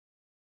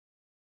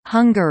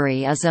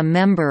Hungary is a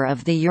member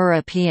of the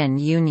European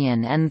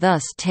Union and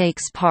thus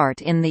takes part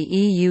in the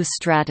EU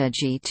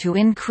strategy to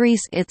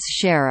increase its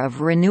share of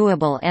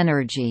renewable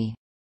energy.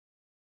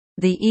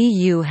 The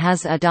EU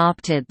has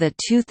adopted the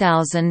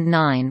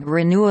 2009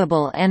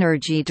 Renewable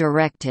Energy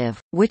Directive,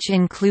 which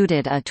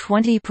included a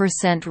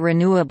 20%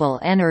 renewable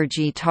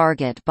energy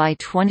target by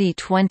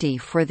 2020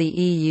 for the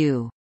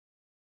EU.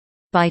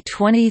 By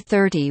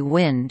 2030,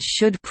 wind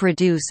should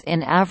produce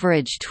in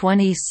average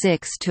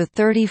 26 to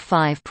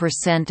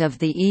 35% of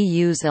the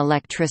EU's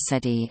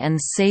electricity and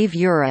save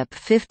Europe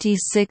 €56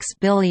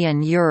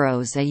 billion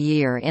a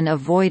year in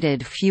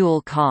avoided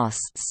fuel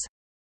costs.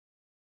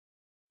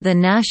 The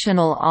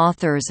national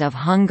authors of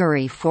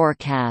Hungary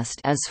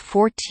forecast is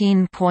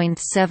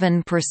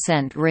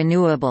 14.7%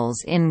 renewables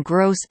in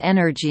gross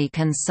energy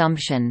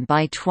consumption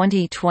by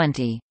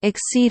 2020,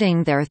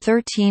 exceeding their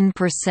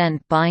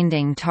 13%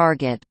 binding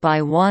target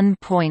by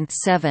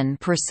 1.7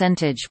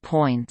 percentage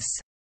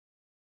points.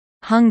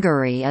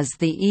 Hungary is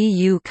the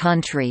EU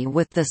country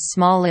with the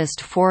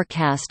smallest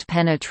forecast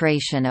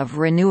penetration of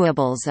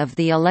renewables of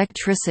the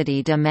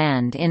electricity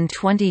demand in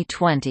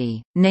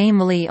 2020,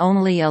 namely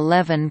only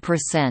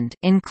 11%,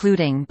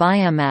 including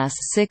biomass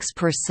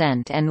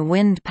 6% and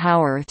wind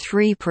power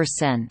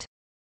 3%.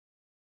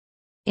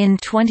 In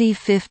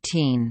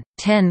 2015,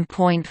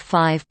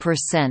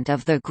 10.5%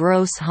 of the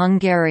gross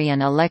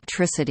Hungarian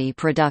electricity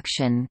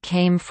production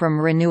came from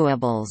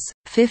renewables,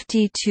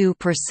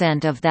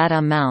 52% of that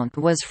amount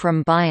was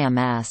from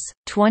biomass,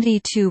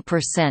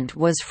 22%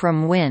 was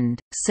from wind,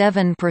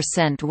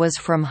 7% was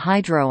from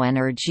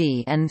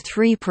hydroenergy and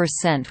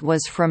 3%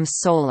 was from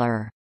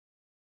solar.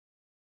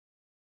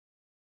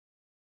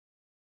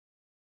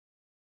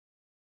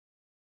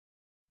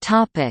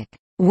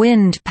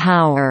 Wind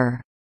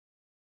power.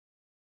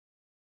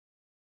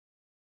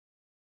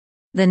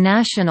 The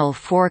national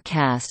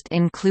forecast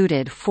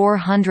included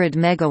 400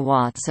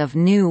 megawatts of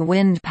new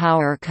wind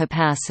power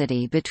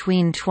capacity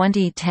between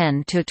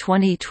 2010 to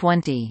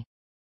 2020.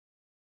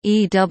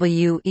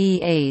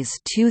 EWEA's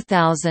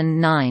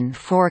 2009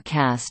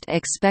 forecast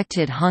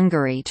expected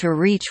Hungary to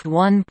reach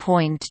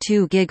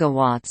 1.2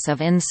 gigawatts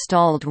of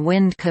installed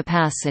wind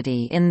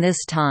capacity in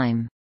this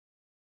time.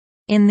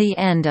 In the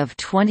end of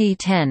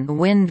 2010,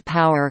 wind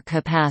power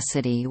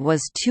capacity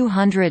was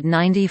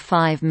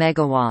 295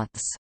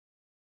 megawatts.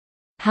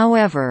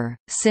 However,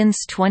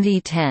 since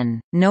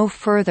 2010, no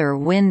further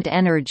wind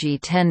energy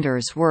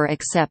tenders were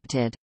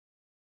accepted.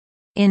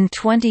 In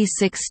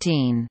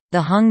 2016,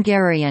 the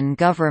Hungarian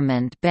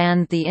government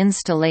banned the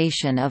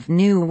installation of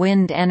new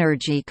wind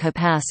energy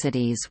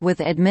capacities with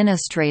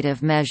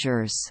administrative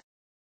measures.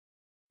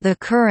 The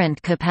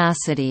current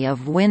capacity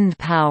of wind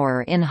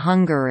power in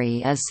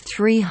Hungary is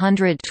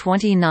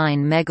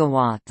 329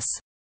 megawatts.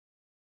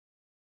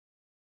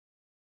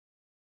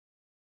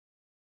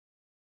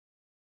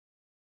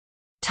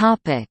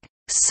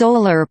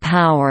 Solar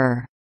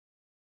power.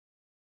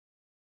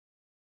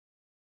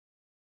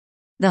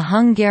 The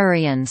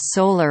Hungarian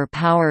solar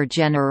power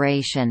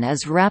generation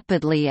is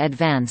rapidly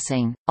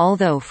advancing,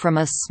 although from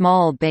a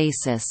small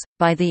basis.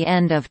 By the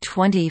end of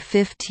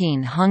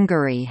 2015,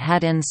 Hungary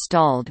had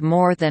installed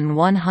more than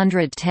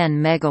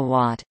 110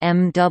 megawatt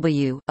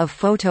 (MW) of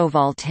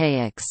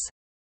photovoltaics.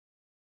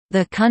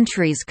 The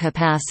country's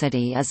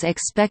capacity is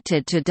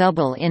expected to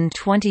double in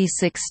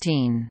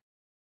 2016.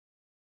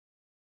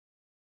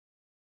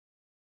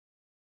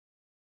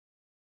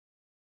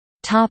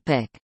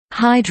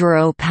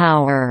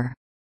 Hydropower.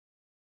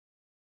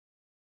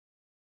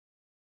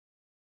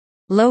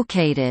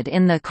 Located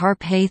in the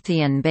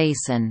Carpathian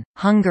Basin,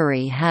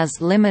 Hungary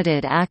has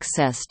limited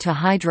access to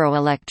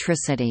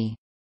hydroelectricity.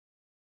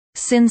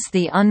 Since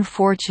the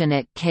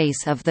unfortunate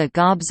case of the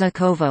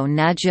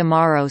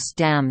Gobzakovo-Nagymaros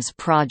Dams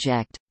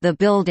project, the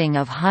building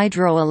of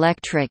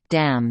hydroelectric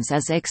dams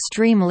is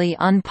extremely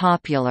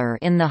unpopular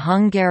in the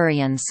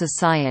Hungarian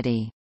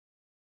society.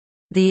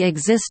 The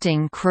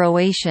existing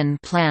Croatian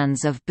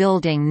plans of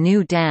building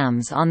new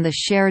dams on the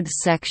shared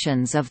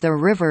sections of the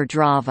river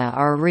Drava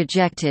are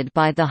rejected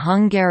by the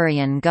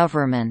Hungarian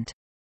government.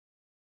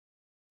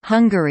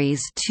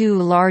 Hungary's two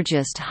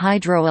largest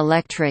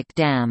hydroelectric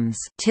dams,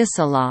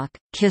 Tiszalök,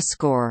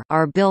 Kiskor,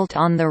 are built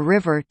on the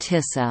river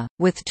Tisza,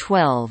 with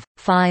 12,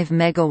 5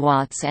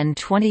 megawatts and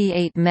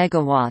 28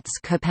 megawatts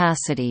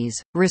capacities,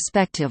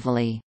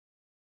 respectively.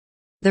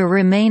 The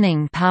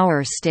remaining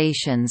power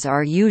stations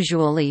are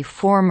usually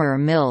former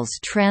mills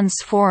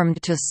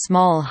transformed to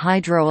small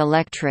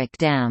hydroelectric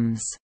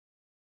dams.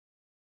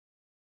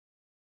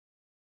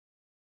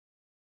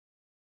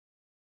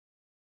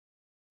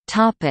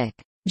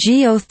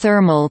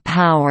 Geothermal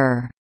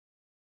power.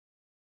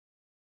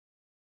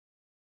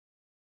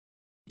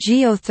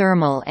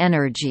 Geothermal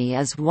energy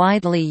is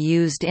widely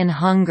used in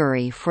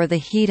Hungary for the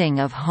heating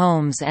of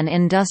homes and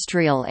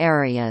industrial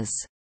areas.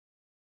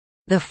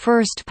 The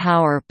first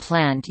power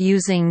plant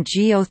using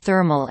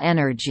geothermal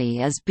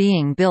energy is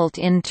being built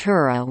in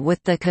Tura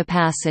with the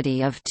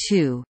capacity of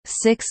 2.6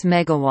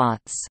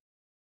 megawatts.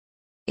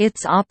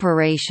 Its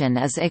operation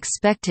is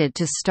expected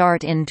to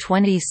start in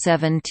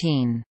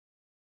 2017.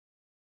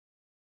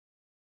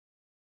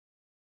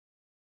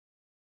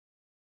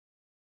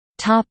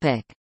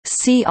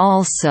 See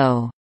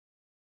also: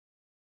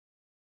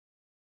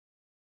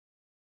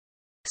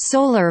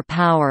 Solar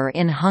power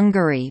in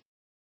Hungary,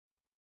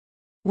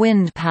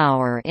 wind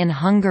power in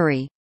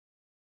Hungary,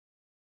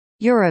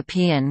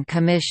 European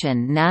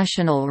Commission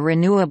National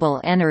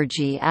Renewable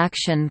Energy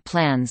Action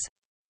Plans,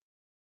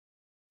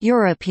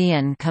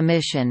 European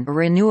Commission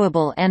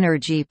Renewable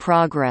Energy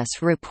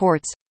Progress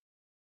Reports,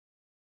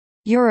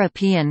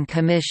 European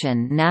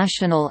Commission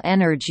National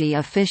Energy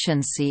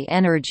Efficiency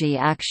Energy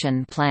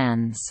Action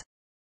Plans.